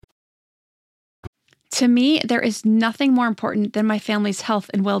To me, there is nothing more important than my family's health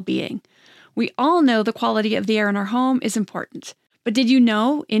and well-being. We all know the quality of the air in our home is important. But did you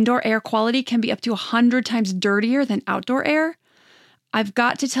know indoor air quality can be up to 100 times dirtier than outdoor air? I've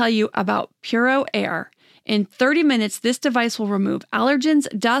got to tell you about Puro Air. In 30 minutes, this device will remove allergens,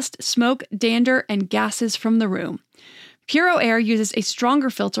 dust, smoke, dander, and gases from the room. Puro Air uses a stronger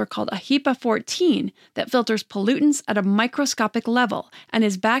filter called a HEPA 14 that filters pollutants at a microscopic level and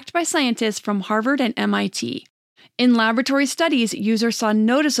is backed by scientists from Harvard and MIT. In laboratory studies, users saw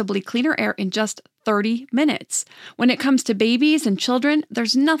noticeably cleaner air in just 30 minutes. When it comes to babies and children,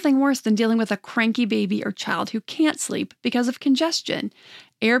 there's nothing worse than dealing with a cranky baby or child who can't sleep because of congestion.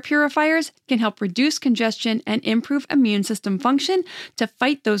 Air purifiers can help reduce congestion and improve immune system function to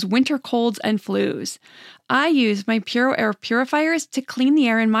fight those winter colds and flus. I use my Puro Air purifiers to clean the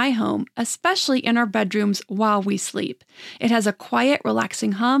air in my home, especially in our bedrooms while we sleep. It has a quiet,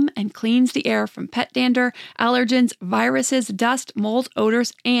 relaxing hum and cleans the air from pet dander, allergens, viruses, dust, mold,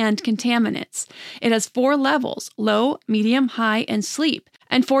 odors, and contaminants. It has 4 levels: low, medium, high, and sleep,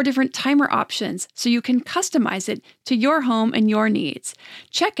 and 4 different timer options, so you can customize it to your home and your needs.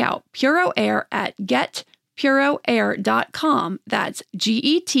 Check out Puro Air at getpuroair.com. That's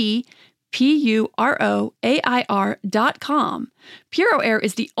GETPUROAIR.com. Puro Air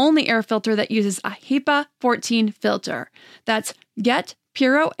is the only air filter that uses a HEPA 14 filter. That's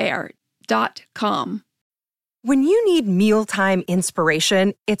getpuroair.com. When you need mealtime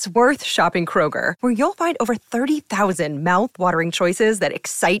inspiration, it's worth shopping Kroger, where you'll find over 30,000 mouth-watering choices that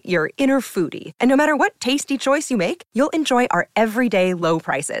excite your inner foodie. And no matter what tasty choice you make, you'll enjoy our everyday low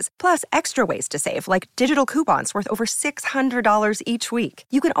prices, plus extra ways to save, like digital coupons worth over $600 each week.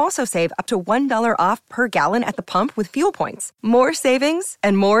 You can also save up to $1 off per gallon at the pump with fuel points. More savings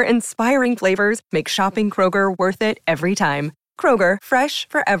and more inspiring flavors make shopping Kroger worth it every time. Kroger, fresh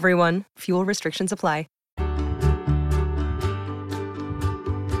for everyone. Fuel restrictions apply.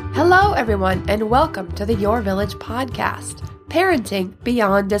 Hello, everyone, and welcome to the Your Village podcast, Parenting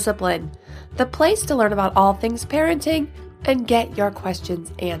Beyond Discipline, the place to learn about all things parenting and get your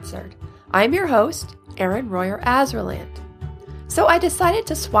questions answered. I'm your host, Erin Royer Azerland. So I decided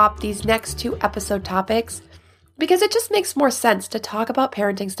to swap these next 2 episode topics because it just makes more sense to talk about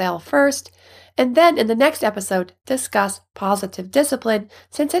parenting style first, and then in the next episode, discuss positive discipline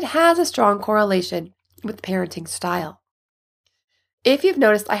since it has a strong correlation with parenting style. If you've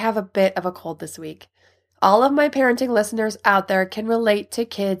noticed, I have a bit of a cold this week. All of my parenting listeners out there can relate to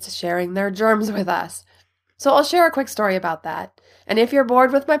kids sharing their germs with us. So I'll share a quick story about that. And if you're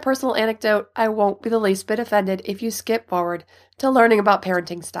bored with my personal anecdote, I won't be the least bit offended if you skip forward to learning about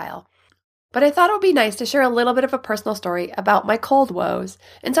parenting style. But I thought it would be nice to share a little bit of a personal story about my cold woes,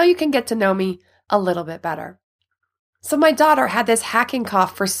 and so you can get to know me a little bit better. So my daughter had this hacking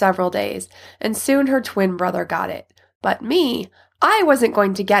cough for several days, and soon her twin brother got it. But me, I wasn't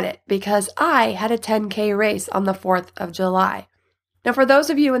going to get it because I had a 10K race on the 4th of July. Now, for those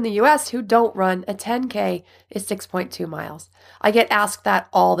of you in the US who don't run, a 10K is 6.2 miles. I get asked that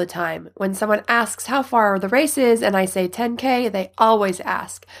all the time. When someone asks how far the race is and I say 10K, they always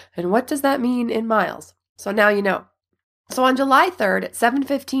ask, and what does that mean in miles? So now you know. So on July 3rd at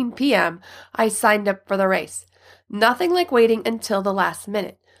 7:15 p.m., I signed up for the race. Nothing like waiting until the last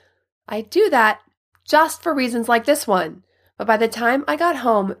minute. I do that just for reasons like this one. But by the time I got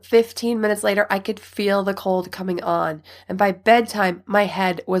home, 15 minutes later, I could feel the cold coming on. And by bedtime, my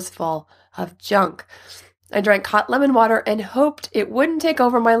head was full of junk. I drank hot lemon water and hoped it wouldn't take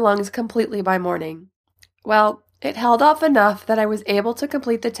over my lungs completely by morning. Well, it held off enough that I was able to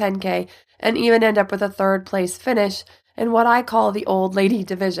complete the 10K and even end up with a 3rd place finish in what I call the old lady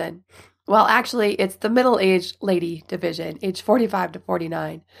division. Well, actually, it's the middle-aged lady division, age 45 to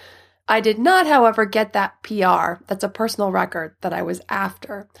 49. I did not, however, get that PR, that's a personal record, that I was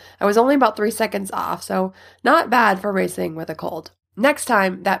after. I was only about 3 seconds off, so not bad for racing with a cold. Next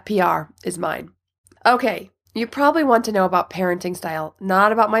time, that PR is mine. Okay, you probably want to know about parenting style,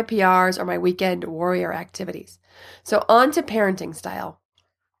 not about my PRs or my weekend warrior activities. So on to parenting style.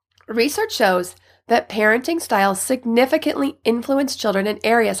 Research shows that parenting styles significantly influence children in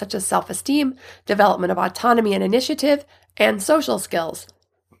areas such as self-esteem, development of autonomy and initiative, and social skills.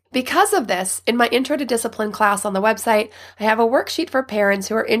 Because of this, in my Intro to Discipline class on the website, I have a worksheet for parents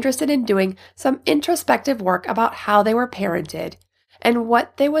who are interested in doing some introspective work about how they were parented and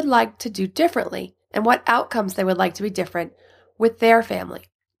what they would like to do differently and what outcomes they would like to be different with their family.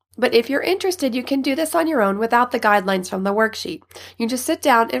 But if you're interested, you can do this on your own without the guidelines from the worksheet. You just sit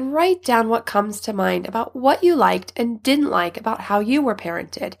down and write down what comes to mind about what you liked and didn't like about how you were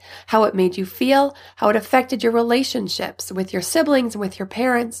parented, how it made you feel, how it affected your relationships with your siblings and with your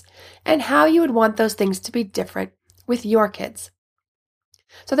parents, and how you would want those things to be different with your kids.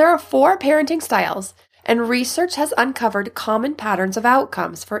 So there are 4 parenting styles, and research has uncovered common patterns of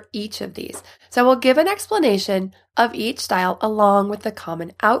outcomes for each of these. So we'll give an explanation of each style along with the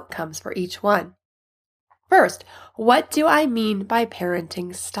common outcomes for each one. First, what do I mean by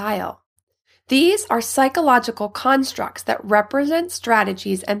parenting style? These are psychological constructs that represent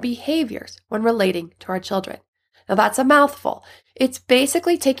strategies and behaviors when relating to our children. Now that's a mouthful. It's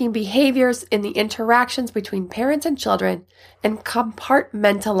basically taking behaviors in the interactions between parents and children and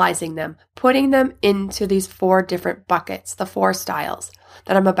compartmentalizing them, putting them into these 4 different buckets, the 4 styles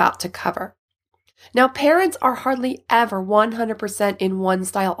that I'm about to cover. Now, parents are hardly ever 100% in one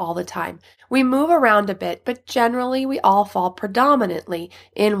style all the time. We move around a bit, but generally we all fall predominantly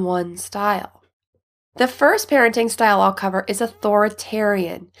in one style. The first parenting style I'll cover is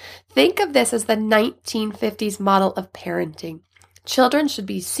authoritarian. Think of this as the 1950s model of parenting. Children should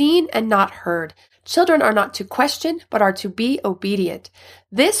be seen and not heard. Children are not to question, but are to be obedient.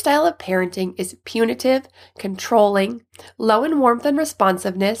 This style of parenting is punitive, controlling, low in warmth and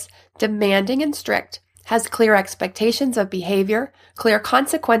responsiveness, demanding and strict, has clear expectations of behavior, clear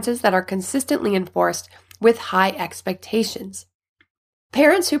consequences that are consistently enforced, with high expectations.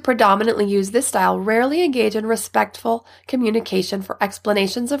 Parents who predominantly use this style rarely engage in respectful communication for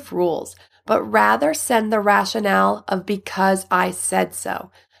explanations of rules, but rather send the rationale of because I said so.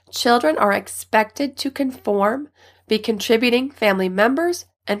 Children are expected to conform, be contributing family members,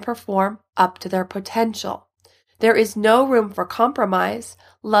 and perform up to their potential. There is no room for compromise,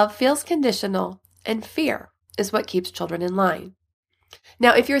 love feels conditional, and fear is what keeps children in line.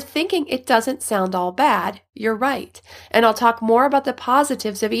 Now, if you're thinking it doesn't sound all bad, you're right. And I'll talk more about the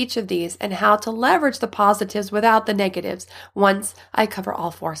positives of each of these and how to leverage the positives without the negatives once I cover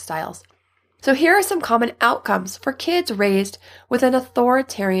all 4 styles. So here are some common outcomes for kids raised with an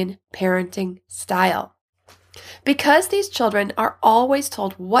authoritarian parenting style. Because these children are always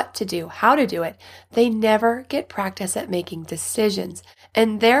told what to do, how to do it, they never get practice at making decisions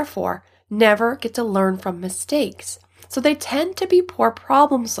and therefore never get to learn from mistakes. So they tend to be poor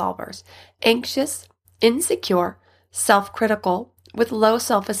problem solvers, anxious, insecure, self-critical, with low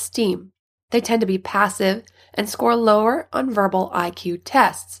self-esteem. They tend to be passive and score lower on verbal IQ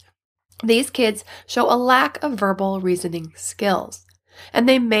tests. These kids show a lack of verbal reasoning skills, and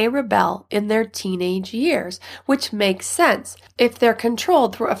they may rebel in their teenage years, which makes sense if they're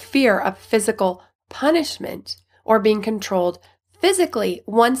controlled through a fear of physical punishment or being controlled physically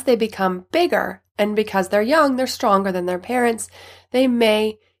once they become bigger. And because they're young, they're stronger than their parents, they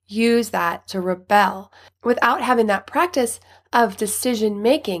may use that to rebel. Without having that practice of decision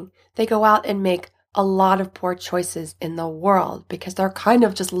making, they go out and make a lot of poor choices in the world because they're kind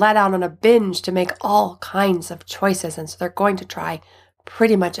of just let out on a binge to make all kinds of choices. And so they're going to try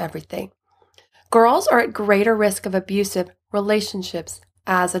pretty much everything. Girls are at greater risk of abusive relationships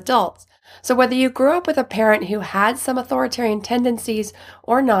as adults. So whether you grew up with a parent who had some authoritarian tendencies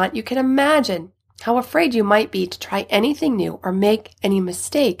or not, you can imagine how afraid you might be to try anything new or make any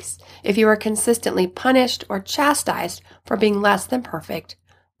mistakes if you were consistently punished or chastised for being less than perfect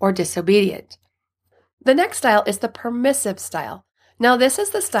or disobedient. The next style is the permissive style. Now, this is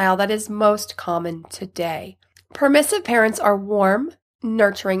the style that is most common today. Permissive parents are warm,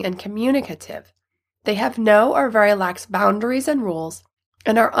 nurturing, and communicative. They have no or very lax boundaries and rules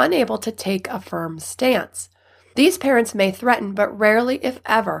and are unable to take a firm stance. These parents may threaten, but rarely, if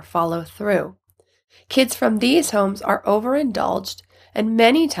ever, follow through. Kids from these homes are overindulged, and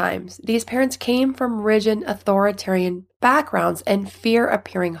many times these parents came from rigid authoritarian backgrounds and fear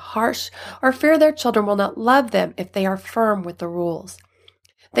appearing harsh or fear their children will not love them if they are firm with the rules.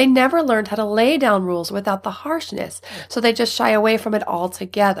 They never learned how to lay down rules without the harshness, so they just shy away from it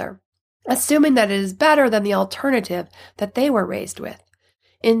altogether, assuming that it is better than the alternative that they were raised with.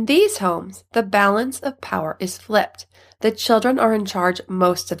 In these homes, the balance of power is flipped. The children are in charge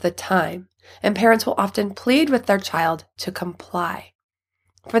most of the time, and parents will often plead with their child to comply.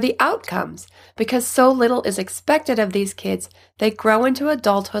 For the outcomes, because so little is expected of these kids, they grow into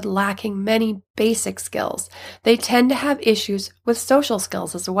adulthood lacking many basic skills. They tend to have issues with social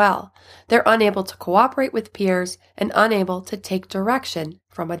skills as well. They're unable to cooperate with peers and unable to take direction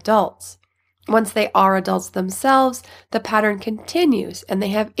from adults. Once they are adults themselves, the pattern continues and they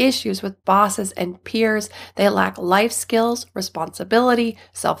have issues with bosses and peers. They lack life skills, responsibility,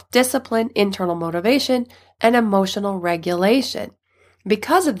 self-discipline, internal motivation, and emotional regulation.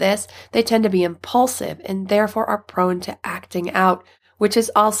 Because of this, they tend to be impulsive and therefore are prone to acting out, which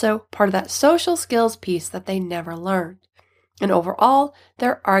is also part of that social skills piece that they never learned. And overall,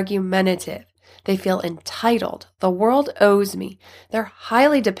 they're argumentative. They feel entitled. The world owes me. They're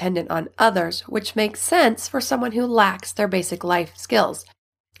highly dependent on others, which makes sense for someone who lacks their basic life skills.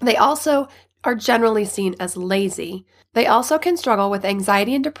 They also are generally seen as lazy. They also can struggle with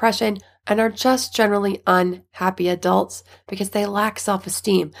anxiety and depression and are just generally unhappy adults because they lack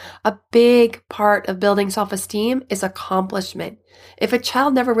self-esteem. A big part of building self-esteem is accomplishment. If a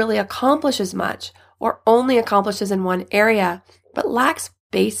child never really accomplishes much or only accomplishes in one area but lacks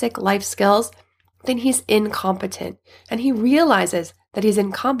basic life skills, then he's incompetent and he realizes that he's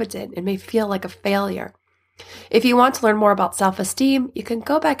incompetent and may feel like a failure. If you want to learn more about self-esteem, you can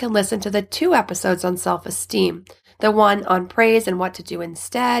go back and listen to the 2 episodes on self-esteem, the one on praise and what to do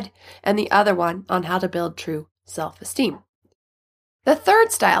instead, and the other one on how to build true self-esteem. The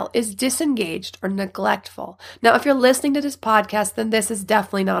third style is disengaged or neglectful. Now, if you're listening to this podcast, then this is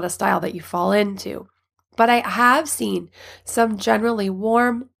definitely not a style that you fall into. But I have seen some generally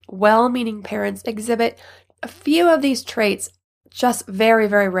warm, well-meaning parents exhibit a few of these traits just very,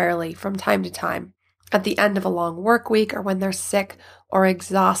 very rarely from time to time, at the end of a long work week or when they're sick or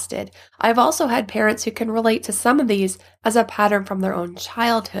exhausted. I've also had parents who can relate to some of these as a pattern from their own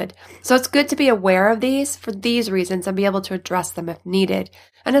childhood. So it's good to be aware of these for these reasons and be able to address them if needed.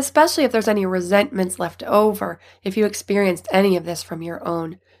 And especially if there's any resentments left over, if you experienced any of this from your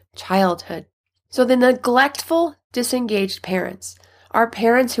own childhood. So the neglectful, disengaged parents are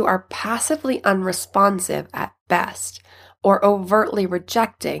parents who are passively unresponsive at best or overtly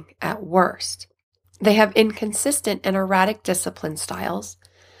rejecting at worst. They have inconsistent and erratic discipline styles.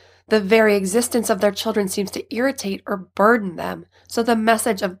 The very existence of their children seems to irritate or burden them, so the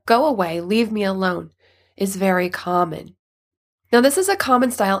message of "go away, leave me alone" is very common. Now, this is a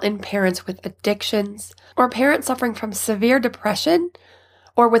common style in parents with addictions or parents suffering from severe depression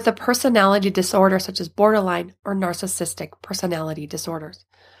or with a personality disorder such as borderline or narcissistic personality disorders.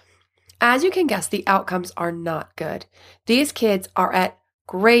 As you can guess, the outcomes are not good. These kids are at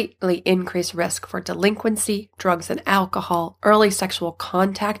greatly increased risk for delinquency, drugs and alcohol, early sexual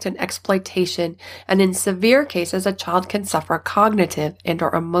contact and exploitation, and in severe cases, a child can suffer cognitive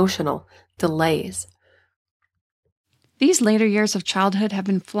and/or emotional delays. These later years of childhood have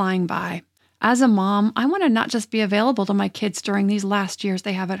been flying by. As a mom, I want to not just be available to my kids during these last years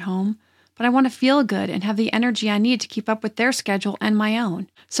they have at home, but I want to feel good and have the energy I need to keep up with their schedule and my own.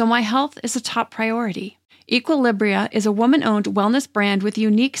 So my health is a top priority. Equilibria is a woman-owned wellness brand with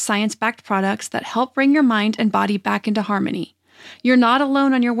unique science-backed products that help bring your mind and body back into harmony. You're not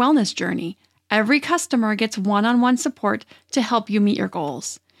alone on your wellness journey. Every customer gets one-on-one support to help you meet your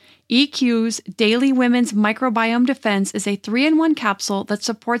goals. EQ's Daily Women's Microbiome Defense is a 3-in-1 capsule that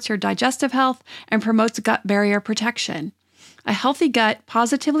supports your digestive health and promotes gut barrier protection. A healthy gut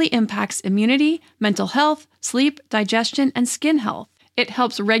positively impacts immunity, mental health, sleep, digestion, and skin health. It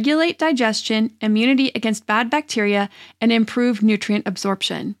helps regulate digestion, immunity against bad bacteria, and improve nutrient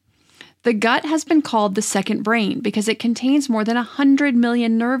absorption. The gut has been called the second brain because it contains more than 100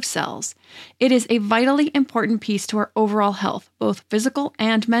 million nerve cells. It is a vitally important piece to our overall health, both physical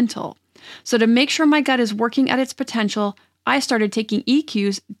and mental. So to make sure my gut is working at its potential, I started taking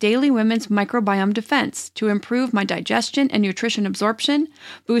EQ's Daily Women's Microbiome Defense to improve my digestion and nutrition absorption,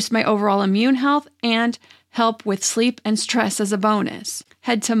 boost my overall immune health, and help with sleep and stress as a bonus.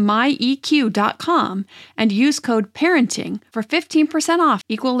 Head to myeq.com and use code PARENTING for 15% off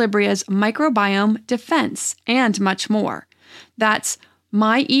Equilibria's Microbiome Defense and much more. That's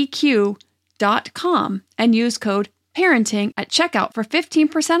myeq.com and use code PARENTING at checkout for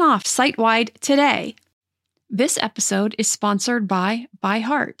 15% off site-wide today. This episode is sponsored by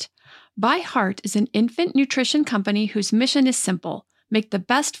ByHeart. ByHeart is an infant nutrition company whose mission is simple: make the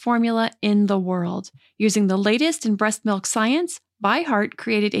best formula in the world. Using the latest in breast milk science, ByHeart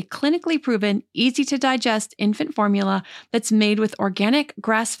created a clinically proven, easy-to-digest infant formula that's made with organic,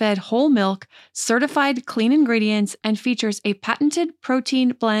 grass-fed whole milk, certified clean ingredients, and features a patented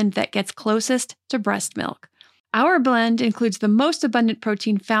protein blend that gets closest to breast milk. Our blend includes the most abundant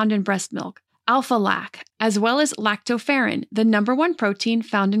protein found in breast milk, alpha-lac, as well as lactoferrin, the #1 protein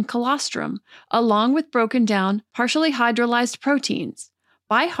found in colostrum, along with broken down, partially hydrolyzed proteins.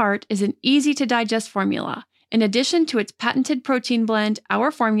 ByHeart is an easy-to-digest formula. In addition to its patented protein blend,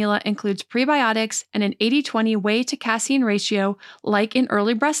 our formula includes prebiotics and an 80-20 whey-to-casein ratio like in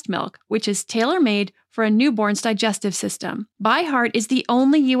early breast milk, which is tailor-made for a newborn's digestive system. ByHeart is the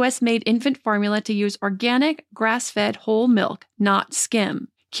only U.S.-made infant formula to use organic, grass-fed whole milk, not skim.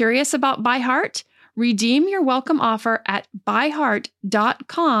 Curious about ByHeart? Redeem your welcome offer at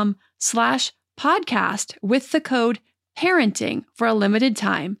byheart.com/podcast with the code parenting for a limited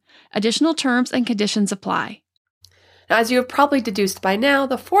time. Additional terms and conditions apply. Now, as you have probably deduced by now,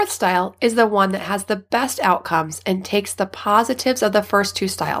 the fourth style is the one that has the best outcomes and takes the positives of the first two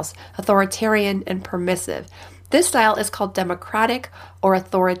styles, authoritarian and permissive. This style is called democratic or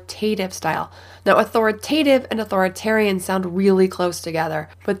authoritative style. Now, authoritative and authoritarian sound really close together,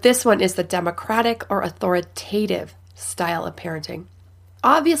 but this one is the democratic or authoritative style of parenting.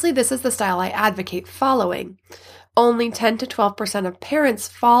 Obviously, this is the style I advocate following. Only 10 to 12% of parents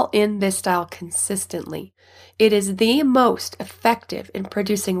fall in this style consistently. It is the most effective in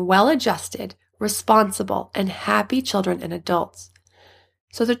producing well-adjusted, responsible, and happy children and adults.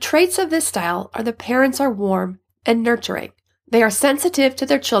 So the traits of this style are the parents are warm and nurturing. They are sensitive to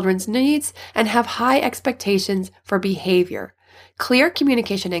their children's needs and have high expectations for behavior. Clear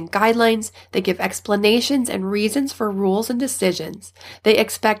communication and guidelines. They give explanations and reasons for rules and decisions. They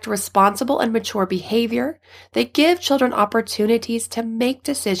expect responsible and mature behavior. They give children opportunities to make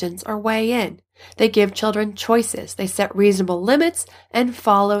decisions or weigh in. They give children choices. They set reasonable limits and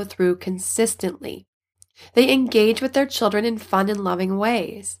follow through consistently. They engage with their children in fun and loving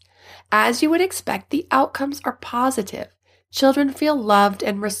ways. As you would expect, the outcomes are positive. Children feel loved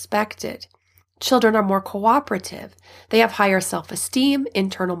and respected. Children are more cooperative. They have higher self-esteem,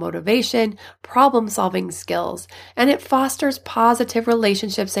 internal motivation, problem-solving skills, and it fosters positive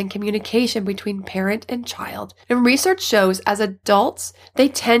relationships and communication between parent and child. And research shows as adults, they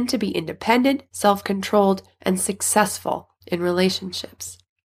tend to be independent, self-controlled, and successful in relationships.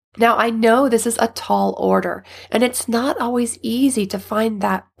 Now, I know this is a tall order, and it's not always easy to find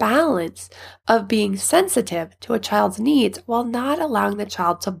that balance of being sensitive to a child's needs while not allowing the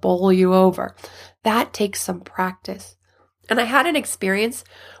child to bowl you over. That takes some practice. And I had an experience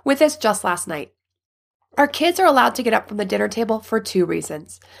with this just last night. Our kids are allowed to get up from the dinner table for two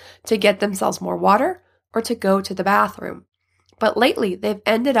reasons: to get themselves more water or to go to the bathroom. But lately, they've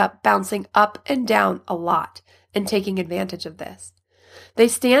ended up bouncing up and down a lot and taking advantage of this. They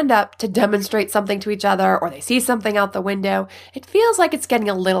stand up to demonstrate something to each other, or they see something out the window. It feels like it's getting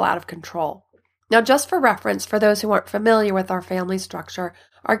a little out of control. Now, just for reference, for those who aren't familiar with our family structure,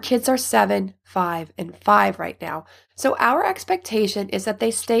 our kids are 7, 5, and 5 right now. So our expectation is that they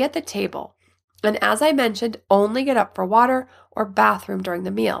stay at the table, and as I mentioned, only get up for water or bathroom during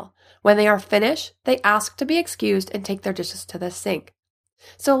the meal. When they are finished, they ask to be excused and take their dishes to the sink.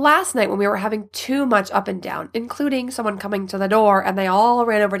 So last night when we were having too much up and down, including someone coming to the door and they all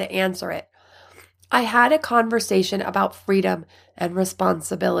ran over to answer it, I had a conversation about freedom and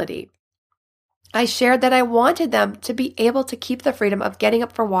responsibility. I shared that I wanted them to be able to keep the freedom of getting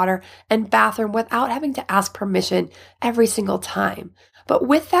up for water and bathroom without having to ask permission every single time. But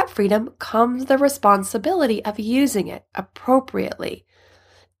with that freedom comes the responsibility of using it appropriately.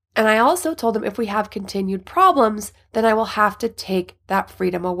 And I also told them if we have continued problems, then I will have to take that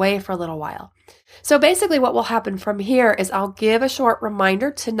freedom away for a little while. So basically what will happen from here is I'll give a short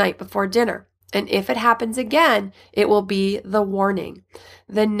reminder tonight before dinner. And if it happens again, it will be the warning.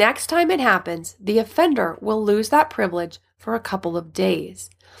 The next time it happens, the offender will lose that privilege for a couple of days.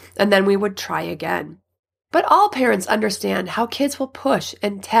 And then we would try again. But all parents understand how kids will push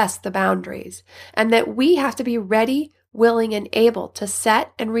and test the boundaries, and that we have to be ready, willing, and able to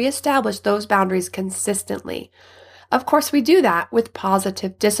set and reestablish those boundaries consistently. Of course, we do that with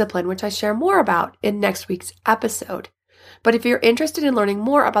positive discipline, which I share more about in next week's episode. But if you're interested in learning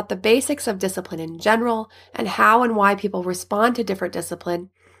more about the basics of discipline in general and how and why people respond to different discipline,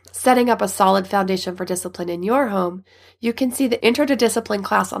 setting up a solid foundation for discipline in your home, you can see the Intro to Discipline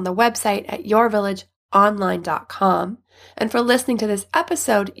class on the website at yourvillageonline.com. And for listening to this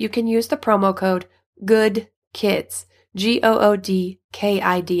episode, you can use the promo code GOODKIDS. GOODKIDS,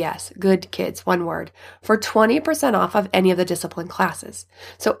 Good Kids, one word, for 20% off of any of the discipline classes.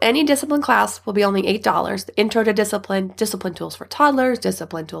 So any discipline class will be only $8. The Intro to Discipline, discipline tools for toddlers,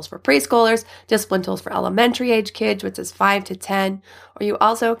 discipline tools for preschoolers, discipline tools for elementary age kids, which is 5 to 10, or you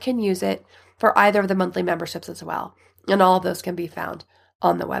also can use it for either of the monthly memberships as well. And all of those can be found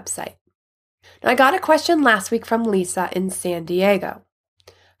on the website. Now, I got a question last week from Lisa in San Diego.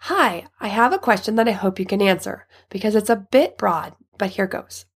 Hi, I have a question that I hope you can answer because it's a bit broad, but here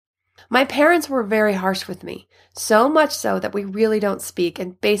goes. My parents were very harsh with me, so much so that we really don't speak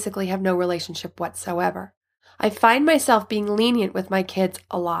and basically have no relationship whatsoever. I find myself being lenient with my kids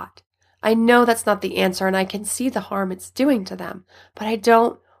a lot. I know that's not the answer and I can see the harm it's doing to them, but I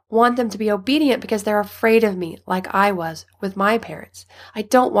don't want them to be obedient because they're afraid of me like I was with my parents. I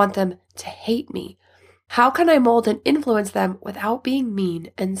don't want them to hate me. How can I mold and influence them without being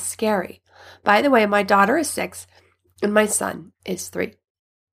mean and scary? By the way, my daughter is 6 and my son is 3.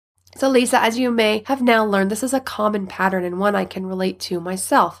 So Lisa, as you may have now learned, this is a common pattern and one I can relate to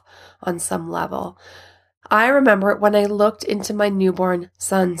myself on some level. I remember when I looked into my newborn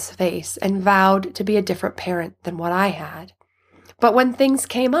son's face and vowed to be a different parent than what I had. But when things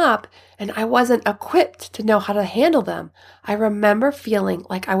came up and I wasn't equipped to know how to handle them, I remember feeling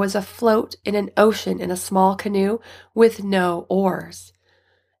like I was afloat in an ocean in a small canoe with no oars.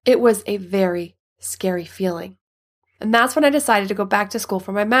 It was a very scary feeling. And that's when I decided to go back to school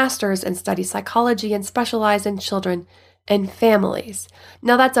for my master's and study psychology and specialize in children and families.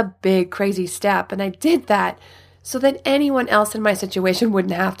 Now that's a big, crazy step, and I did that so that anyone else in my situation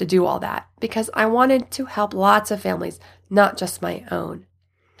wouldn't have to do all that, because I wanted to help lots of families, not just my own.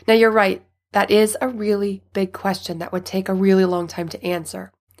 Now you're right, that is a really big question that would take a really long time to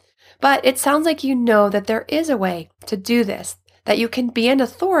answer. But it sounds like you know that there is a way to do this, that you can be an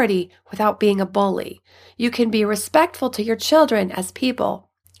authority without being a bully. You can be respectful to your children as people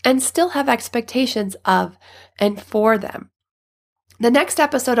and still have expectations of and for them. The next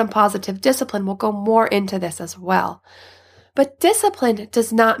episode on positive discipline will go more into this as well. But discipline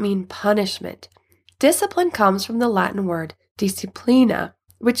does not mean punishment. Discipline comes from the Latin word disciplina,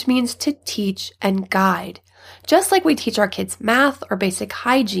 which means to teach and guide. Just like we teach our kids math or basic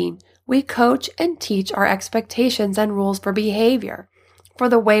hygiene, we coach and teach our expectations and rules for behavior, for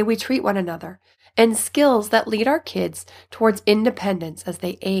the way we treat one another, and skills that lead our kids towards independence as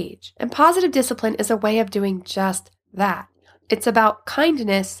they age. And positive discipline is a way of doing just that. It's about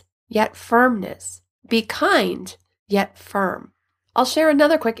kindness, yet firmness. Be kind, yet firm. I'll share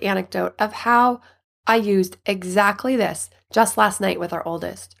another quick anecdote of how I used exactly this just last night with our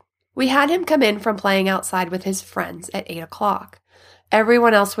oldest. We had him come in from playing outside with his friends at 8 o'clock.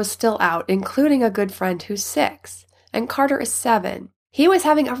 Everyone else was still out, including a good friend who's 6, and Carter is 7. He was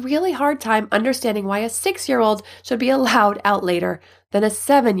having a really hard time understanding why a 6-year-old should be allowed out later than a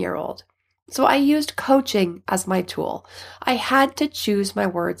 7-year-old. So I used coaching as my tool. I had to choose my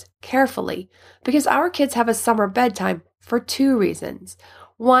words carefully because our kids have a summer bedtime for 2 reasons.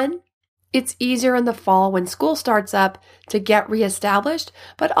 1, it's easier in the fall when school starts up to get reestablished,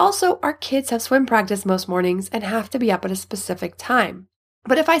 but also our kids have swim practice most mornings and have to be up at a specific time.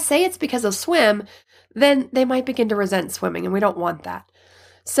 But if I say it's because of swim, then they might begin to resent swimming, and we don't want that.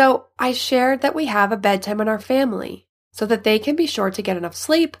 So I shared that we have a bedtime in our family so that they can be sure to get enough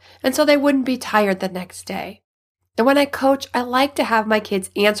sleep and so they wouldn't be tired the next day. And when I coach, I like to have my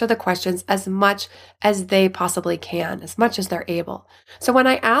kids answer the questions as much as they possibly can, as much as they're able. So when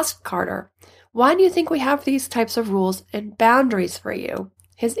I asked Carter, why do you think we have these types of rules and boundaries for you?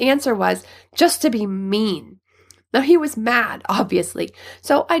 His answer was, just to be mean. Now he was mad, obviously,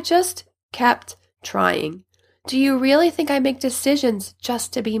 so I just kept trying. Do you really think I make decisions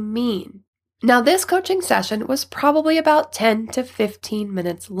just to be mean? Now this coaching session was probably about 10 to 15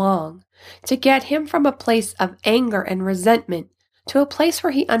 minutes long to get him from a place of anger and resentment to a place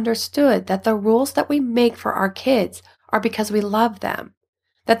where he understood that the rules that we make for our kids are because we love them,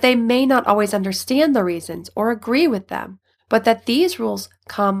 that they may not always understand the reasons or agree with them, but that these rules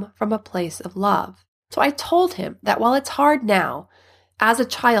come from a place of love. So I told him that while it's hard now, as a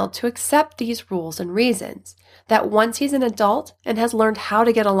child, to accept these rules and reasons, that once he's an adult and has learned how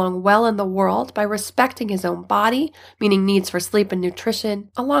to get along well in the world by respecting his own body, meaning needs for sleep and nutrition,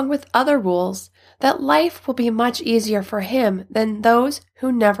 along with other rules, that life will be much easier for him than those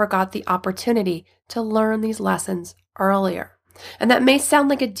who never got the opportunity to learn these lessons earlier. And that may sound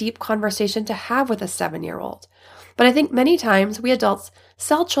like a deep conversation to have with a 7-year-old, but I think many times we adults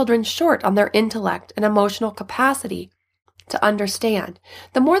sell children short on their intellect and emotional capacity to understand.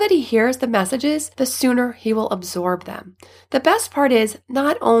 The more that he hears the messages, the sooner he will absorb them. The best part is,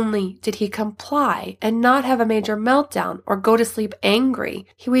 not only did he comply and not have a major meltdown or go to sleep angry,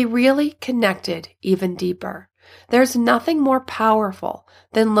 we really connected even deeper. There's nothing more powerful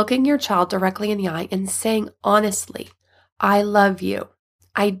than looking your child directly in the eye and saying honestly, I love you.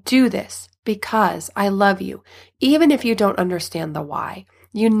 I do this because I love you, even if you don't understand the why.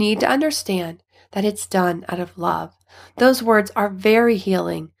 You need to understand that it's done out of love. Those words are very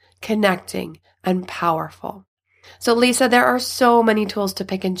healing, connecting, and powerful. So Lisa, there are so many tools to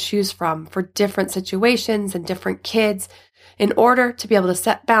pick and choose from for different situations and different kids in order to be able to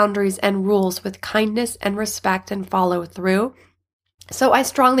set boundaries and rules with kindness and respect and follow through. So I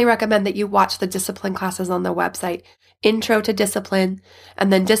strongly recommend that you watch the discipline classes on the website, Intro to Discipline,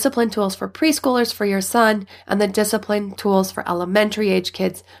 and then discipline tools for preschoolers for your son, and the discipline tools for elementary age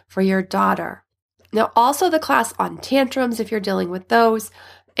kids for your daughter. Now, also the class on tantrums, if you're dealing with those,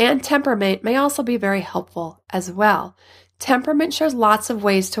 and temperament may also be very helpful as well. Temperament shows lots of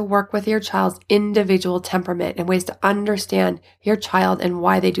ways to work with your child's individual temperament and ways to understand your child and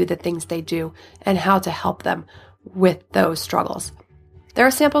why they do the things they do and how to help them with those struggles. There are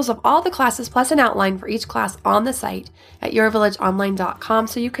samples of all the classes plus an outline for each class on the site at yourvillageonline.com,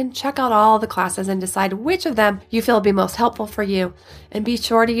 so you can check out all the classes and decide which of them you feel will be most helpful for you. And be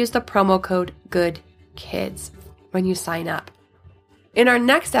sure to use the promo code GOODKIDS when you sign up. In our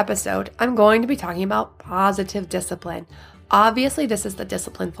next episode, I'm going to be talking about positive discipline. Obviously, this is the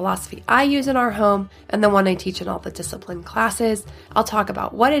discipline philosophy I use in our home and the one I teach in all the discipline classes. I'll talk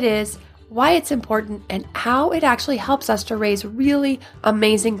about what it is, why it's important, and how it actually helps us to raise really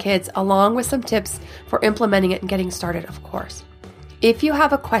amazing kids, along with some tips for implementing it and getting started, of course. If you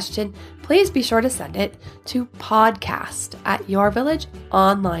have a question, please be sure to send it to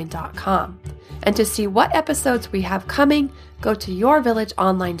podcast@yourvillageonline.com. And to see what episodes we have coming, go to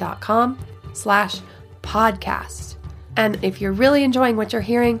yourvillageonline.com/podcast. And if you're really enjoying what you're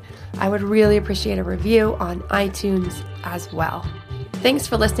hearing, I would really appreciate a review on iTunes as well. Thanks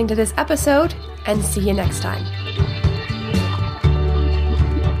for listening to this episode, and see you next time.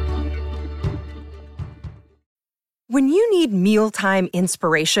 When you need mealtime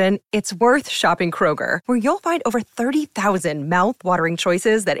inspiration, it's worth shopping Kroger, where you'll find over 30,000 mouth-watering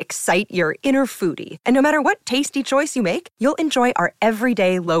choices that excite your inner foodie. And no matter what tasty choice you make, you'll enjoy our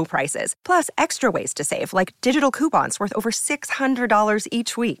everyday low prices, plus extra ways to save, like digital coupons worth over $600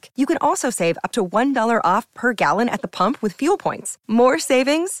 each week. You can also save up to $1 off per gallon at the pump with fuel points. More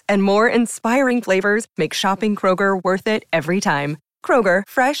savings and more inspiring flavors make shopping Kroger worth it every time. Kroger,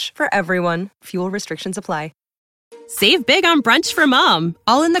 fresh for everyone. Fuel restrictions apply. Save big on brunch for mom,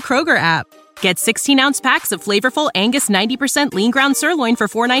 all in the Kroger app. Get 16-ounce packs of flavorful Angus 90% lean ground sirloin for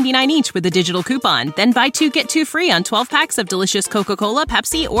 $4.99 each with a digital coupon. Then buy 2, get 2 free on 12 packs of delicious Coca-Cola,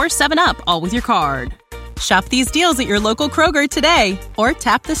 Pepsi, or 7-Up, all with your card. Shop these deals at your local Kroger today, or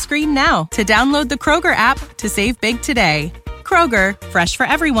tap the screen now to download the Kroger app to save big today. Kroger, fresh for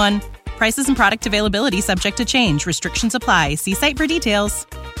everyone. Prices and product availability subject to change. Restrictions apply. See site for details.